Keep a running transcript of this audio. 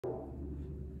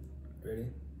Ready?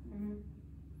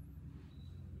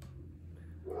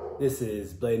 This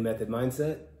is Blade Method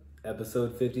Mindset,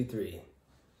 episode 53,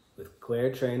 with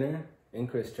Claire Trainer and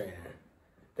Chris Trainer.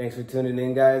 Thanks for tuning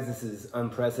in, guys. This is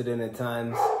unprecedented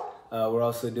times. We're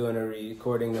also doing a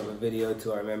recording of a video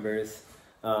to our members.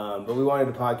 But we wanted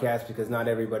a podcast because not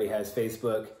everybody has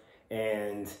Facebook,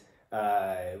 and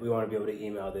we want to be able to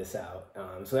email this out.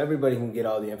 So everybody can get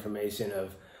all the information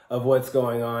of what's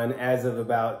going on. As of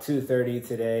about 2:30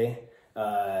 today,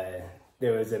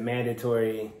 there was a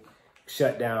mandatory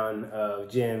shutdown of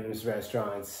gyms,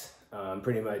 restaurants,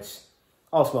 pretty much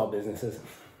all small businesses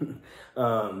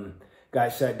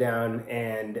got shut down.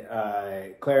 And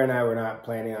Claire and I were not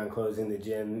planning on closing the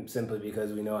gym simply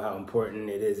because we know how important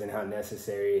it is and how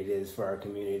necessary it is for our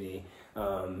community.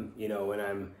 You know, when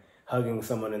I'm hugging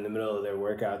someone in the middle of their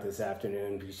workout this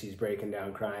afternoon because she's breaking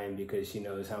down crying because she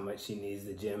knows how much she needs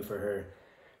the gym for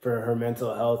her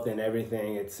mental health and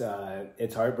everything, it's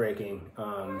heartbreaking.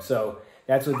 So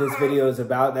that's what this video is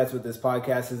about. That's what this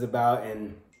podcast is about.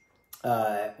 And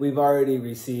we've already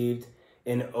received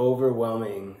an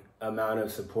overwhelming amount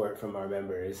of support from our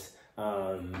members.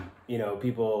 You know,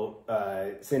 people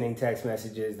sending text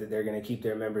messages that they're going to keep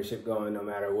their membership going no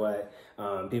matter what.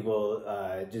 People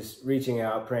just reaching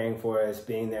out, praying for us,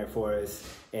 being there for us.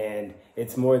 And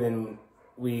it's more than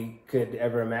we could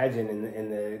ever imagine in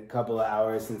the couple of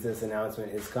hours since this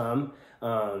announcement has come.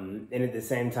 And at the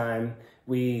same time,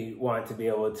 we want to be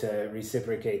able to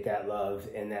reciprocate that love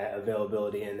and that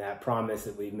availability and that promise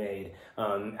that we've made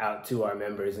out to our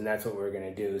members. And that's what we're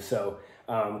going to do. So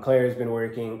Claire has been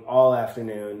working all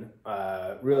afternoon,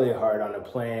 really hard on a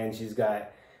plan. She's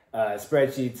got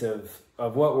spreadsheets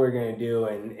of what we're going to do.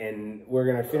 And we're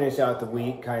going to finish out the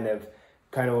week kind of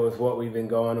with what we've been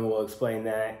going, and we'll explain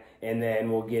that. And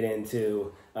then we'll get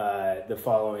into the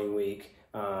following week.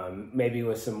 Maybe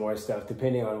with some more stuff,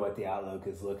 depending on what the outlook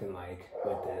is looking like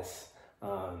with this.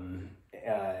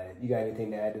 You got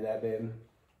anything to add to that, babe?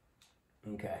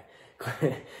 Okay.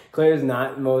 Claire's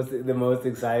not the most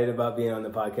excited about being on the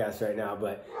podcast right now,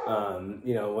 but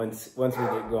you know, once we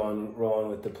get rolling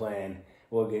with the plan,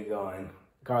 we'll get going.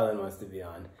 Carlin wants to be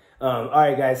on. All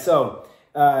right, guys. So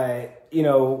you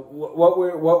know, what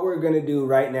we're going to do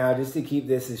right now, just to keep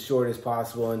this as short as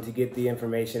possible and to get the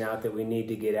information out that we need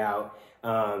to get out,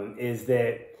 is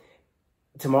that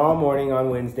tomorrow morning on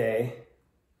Wednesday,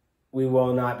 we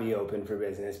will not be open for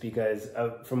business because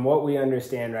from what we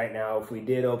understand right now, if we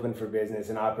did open for business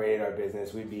and operated our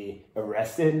business, we'd be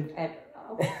arrested.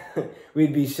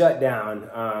 We'd be shut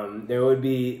down. There would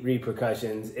be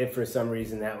repercussions if for some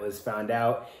reason that was found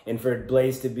out. And for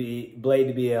Blade to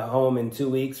be at home in 2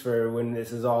 weeks for when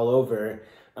this is all over,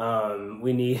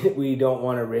 we don't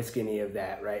want to risk any of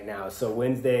that right now. So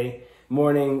Wednesday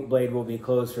morning, Blade will be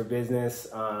closed for business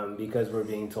because we're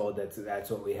being told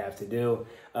that's what we have to do.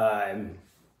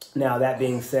 Now, that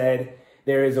being said,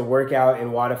 there is a workout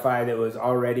in Wodify that was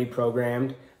already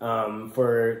programmed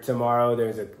for tomorrow.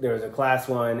 There was a class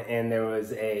one, and there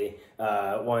was a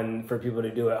one for people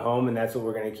to do at home, and that's what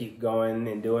we're going to keep going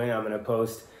and doing. I'm going to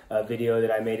post a video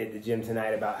that I made at the gym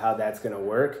tonight about how that's going to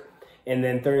work. And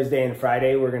then Thursday and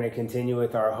Friday, we're going to continue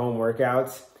with our home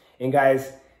workouts. And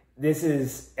guys,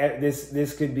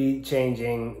 this could be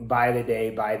changing by the day,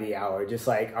 by the hour, just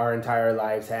like our entire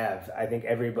lives have. I think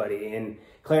everybody, and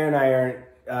Claire and I aren't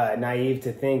naive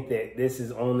to think that this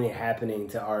is only happening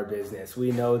to our business.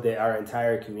 We know that our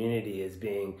entire community is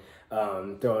being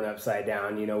thrown upside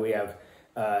down. You know, we have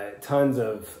tons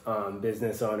of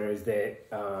business owners that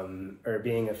are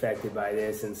being affected by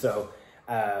this. And so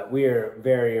we are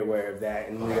very aware of that.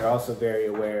 And we are also very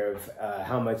aware of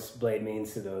how much Blade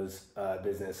means to those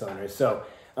business owners. So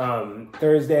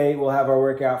Thursday, we'll have our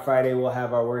workout. Friday, we'll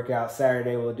have our workout.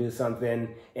 Saturday, we'll do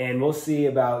something. And we'll see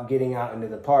about getting out into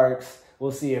the parks.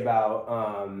 We'll see about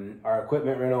our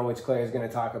equipment rental, which Claire is going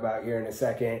to talk about here in a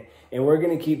second. And we're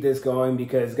going to keep this going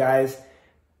because, guys,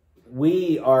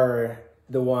 we are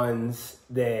the ones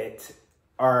that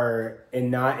are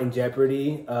not in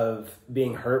jeopardy of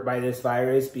being hurt by this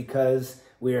virus because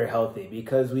we are healthy,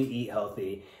 because we eat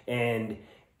healthy. And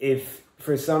if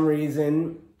for some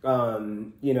reason,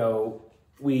 you know,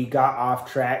 we got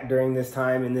off track during this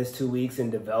time in this 2 weeks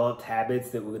and developed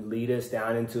habits that would lead us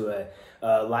down into a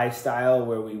lifestyle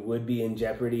where we would be in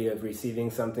jeopardy of receiving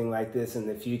something like this in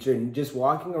the future. And just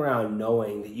walking around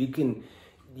knowing that you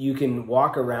can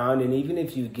walk around, and even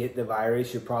if you get the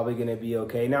virus, you're probably going to be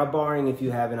okay. Now, barring if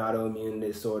you have an autoimmune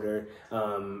disorder,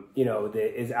 you know,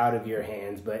 that is out of your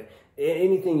hands. But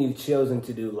anything you've chosen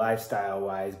to do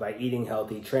lifestyle-wise by eating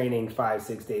healthy, training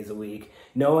 5-6 days a week,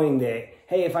 knowing that,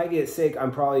 hey, if I get sick,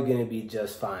 I'm probably going to be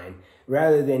just fine.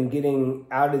 rather than getting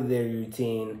out of their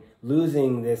routine,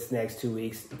 losing this next 2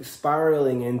 weeks,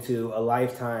 spiraling into a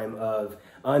lifetime of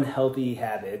unhealthy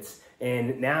habits.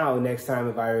 And now, next time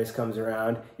a virus comes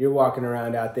around, you're walking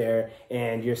around out there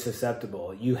and you're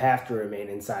susceptible. You have to remain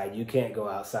inside. You can't go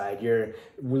outside. You're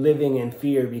living in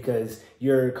fear because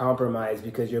you're compromised,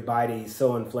 because your body's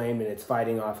so inflamed and it's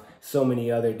fighting off so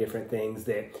many other different things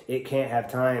that it can't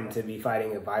have time to be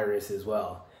fighting a virus as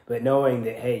well. But knowing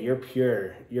that, hey, you're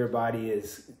pure, your body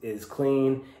is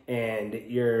clean, and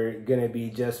you're going to be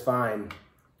just fine,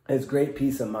 there's great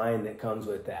peace of mind that comes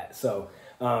with that. So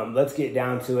let's get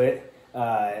down to it.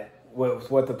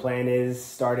 What the plan is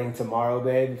starting tomorrow,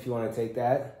 babe, if you want to take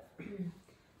that.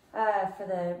 For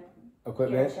the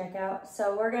equipment checkout.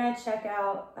 So we're going to check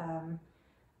out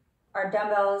our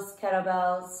dumbbells,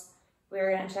 kettlebells.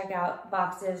 We're going to check out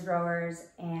boxes, rowers,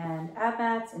 and ab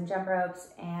mats, and jump ropes,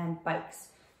 and bikes.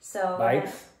 So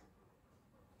bikes?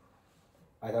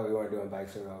 I thought we weren't doing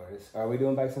bikes or rowers. Are we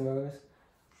doing bikes and rowers?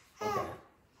 Okay.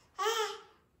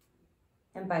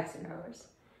 And bikes and rowers.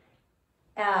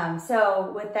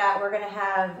 So with that, we're going to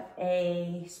have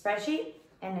a spreadsheet,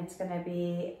 and it's going to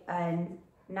be a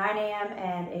 9 a.m.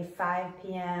 and a 5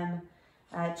 p.m.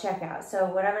 Checkout. So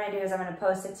what I'm going to do is I'm going to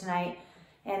post it tonight,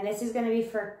 and this is going to be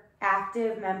for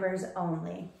active members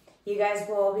only. You guys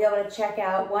will be able to check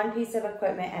out one piece of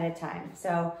equipment at a time.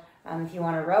 So if you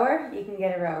want a rower, you can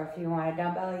get a rower. If you want a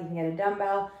dumbbell, you can get a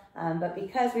dumbbell. But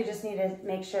because we just need to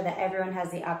make sure that everyone has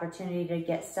the opportunity to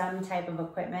get some type of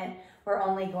equipment, we're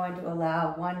only going to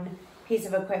allow one piece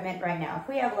of equipment right now. If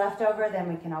we have leftover, then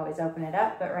we can always open it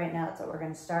up. But right now, that's what we're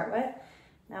going to start with.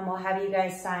 And we'll have you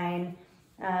guys sign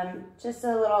just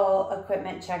a little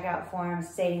equipment checkout form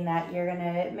stating that you're going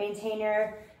to maintain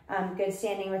your good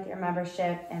standing with your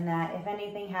membership, and that if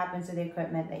anything happens to the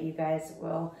equipment, that you guys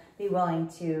will be willing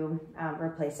to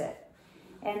replace it.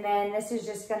 And then this is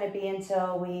just going to be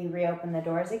until we reopen the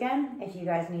doors again. If you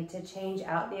guys need to change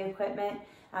out the equipment,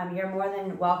 you're more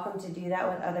than welcome to do that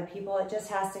with other people. It just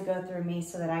has to go through me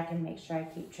so that I can make sure I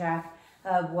keep track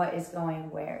of what is going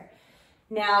where.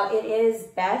 Now, it is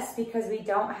best because we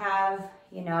don't have,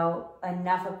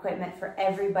 enough equipment for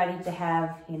everybody to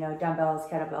have, dumbbells,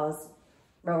 kettlebells,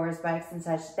 rowers, bikes, and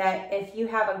such, that if you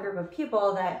have a group of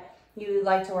people that you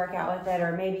like to work out with it,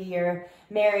 or maybe you're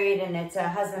married and it's a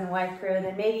husband-wife crew,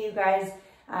 then maybe you guys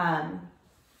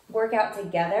work out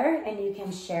together and you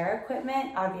can share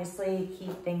equipment. Obviously,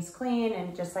 keep things clean,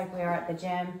 and just like we are at the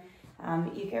gym,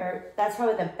 that's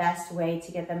probably the best way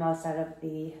to get the most out of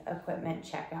the equipment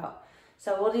checkout.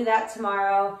 So we'll do that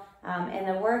tomorrow, and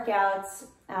the workouts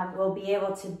will be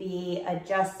able to be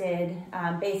adjusted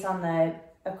based on the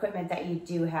equipment that you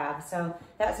do have. So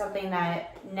that's something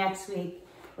that next week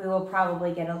we will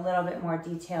probably get a little bit more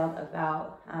detailed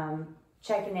about,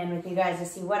 checking in with you guys to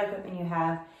see what equipment you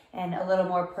have, and a little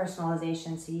more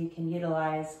personalization so you can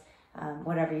utilize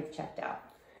whatever you've checked out.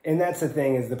 And that's the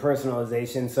thing, is the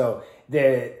personalization. So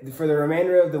for the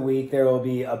remainder of the week, there will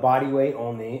be a body weight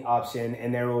only option,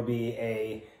 and there will be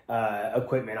a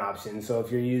equipment option. So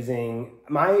if you're using,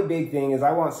 my big thing is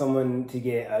I want someone to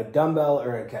get a dumbbell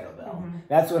or a kettlebell. Mm-hmm.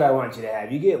 That's what I want you to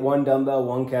have. You get one dumbbell,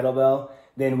 one kettlebell,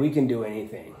 then we can do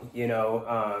anything.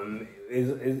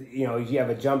 If you have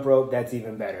a jump rope, that's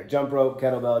even better. Jump rope,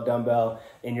 kettlebell, dumbbell,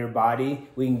 in your body,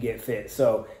 we can get fit.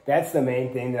 So that's the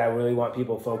main thing that I really want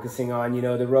people focusing on.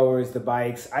 The rowers, the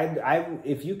bikes.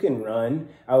 If you can run,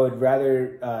 I would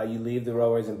rather you leave the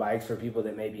rowers and bikes for people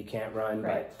that maybe can't run.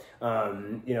 Right.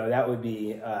 But that would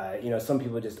be some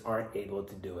people just aren't able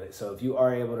to do it. So if you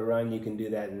are able to run, you can do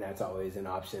that, and that's always an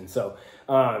option. So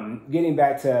getting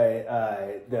back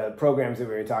to the programs that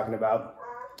we were talking about,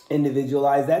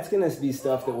 individualized, that's going to be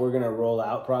stuff that we're going to roll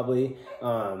out probably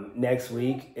next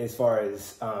week, as far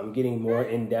as getting more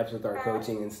in depth with our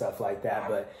coaching and stuff like that.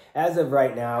 But as of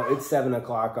right now, it's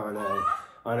 7:00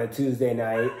 on a Tuesday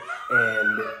night,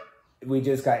 and we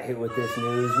just got hit with this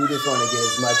news. We just want to get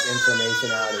as much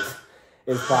information out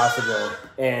as possible.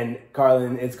 And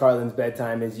it's Carlin's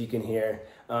bedtime, as you can hear.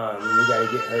 We got to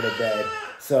get her to bed.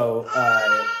 So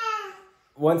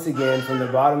once again, from the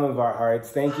bottom of our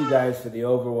hearts, thank you guys for the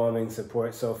overwhelming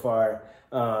support so far.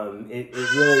 It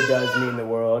really does mean the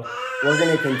world. We're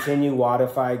going to continue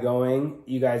Wodify going.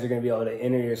 You guys are going to be able to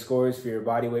enter your scores for your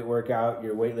body weight workout,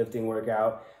 your weightlifting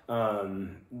workout,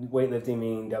 weightlifting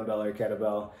meaning dumbbell or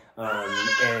kettlebell,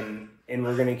 and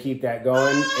we're going to keep that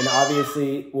going. And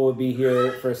obviously, we'll be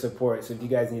here for support. So if you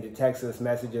guys need to text us,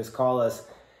 message us, call us,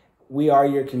 we are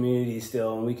your community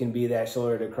still, and we can be that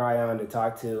shoulder to cry on, to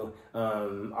talk to.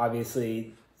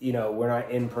 Obviously, we're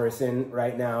not in person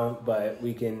right now, but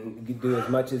we can do as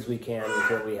much as we can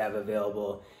with what we have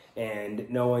available. and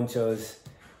no one chose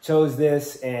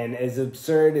this. And as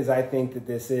absurd as I think that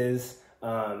this is,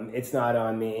 it's not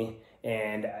on me,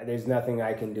 and there's nothing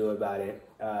I can do about it.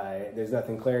 There's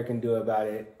nothing Claire can do about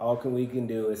it. All we can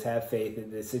do is have faith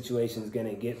that the situation's going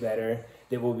to get better,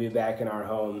 that we'll be back in our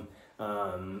home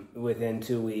within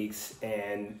 2 weeks,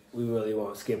 and we really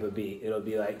won't skip a beat. It'll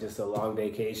be like just a long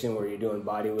vacation where you're doing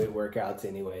body weight workouts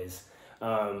anyways.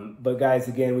 But guys,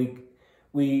 again,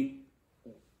 we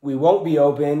won't be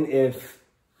open if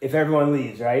everyone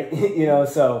leaves, right?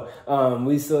 So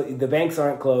we still, the banks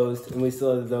aren't closed, and we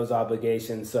still have those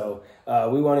obligations. So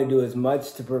we want to do as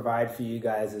much to provide for you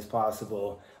guys as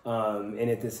possible,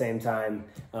 and at the same time,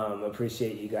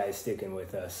 appreciate you guys sticking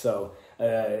with us. So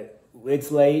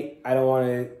it's late. I don't want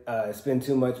to spend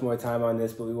too much more time on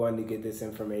this, but we wanted to get this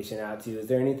information out to you. Is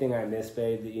there anything I missed,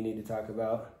 babe, that you need to talk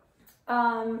about?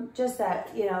 Just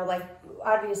that, like,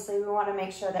 obviously we want to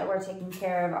make sure that we're taking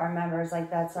care of our members. Like,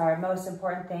 that's our most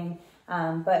important thing.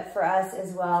 But for us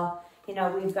as well,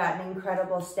 we've got an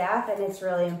incredible staff, and it's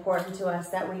really important to us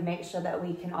that we make sure that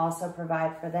we can also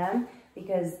provide for them,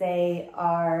 because they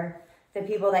are the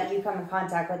people that you come in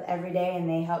contact with every day, and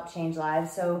they help change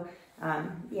lives. So,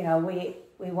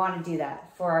 we want to do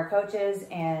that for our coaches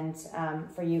and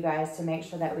for you guys, to make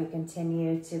sure that we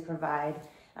continue to provide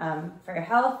for your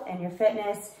health and your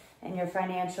fitness and your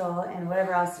financial and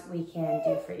whatever else we can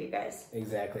do for you guys.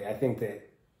 Exactly. I think that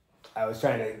I was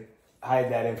trying to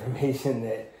hide that information,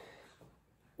 that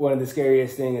one of the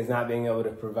scariest things is not being able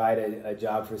to provide a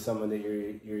job for someone that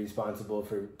you're responsible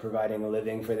for providing a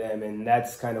living for them. And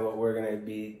that's kind of what we're going to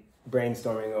be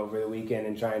brainstorming over the weekend,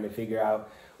 and trying to figure out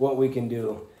what we can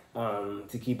do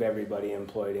to keep everybody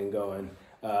employed and going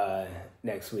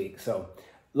next week. So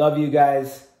love you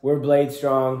guys. We're Blade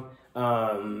Strong.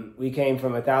 We came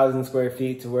from 1,000 square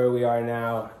feet to where we are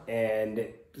now, and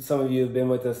some of you have been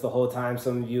with us the whole time.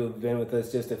 Some of you have been with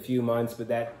us just a few months, but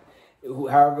that,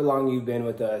 however long you've been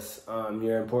with us,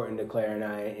 you're important to Claire and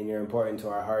I, and you're important to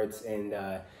our hearts, and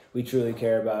we truly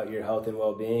care about your health and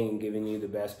well-being, and giving you the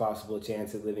best possible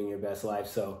chance at living your best life.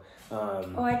 So,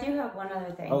 I do have one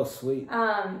other thing. Oh, sweet.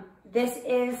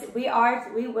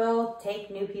 We will take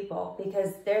new people,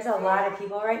 because there's a lot of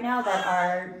people right now that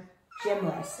are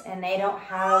gymless, and they don't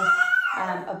have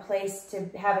a place to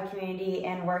have a community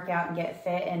and work out and get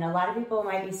fit. And a lot of people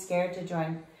might be scared to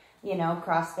join,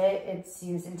 CrossFit. It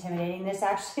seems intimidating. This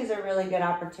actually is a really good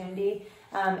opportunity.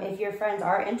 If your friends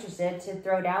are interested, to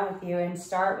throw down with you and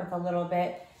start with a little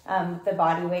bit, the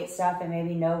body weight stuff, and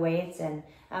maybe no weights. And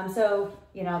so,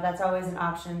 that's always an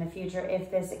option in the future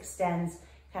if this extends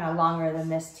kind of longer than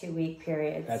this 2-week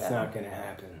period. That's not going to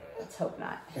happen. Let's hope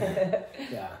not.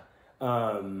 Yeah.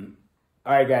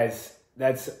 All right, guys,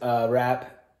 that's a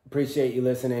wrap. Appreciate you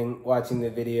listening, watching the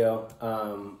video.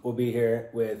 We'll be here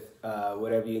with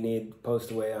whatever you need.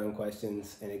 Post away on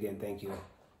questions. And again, thank you.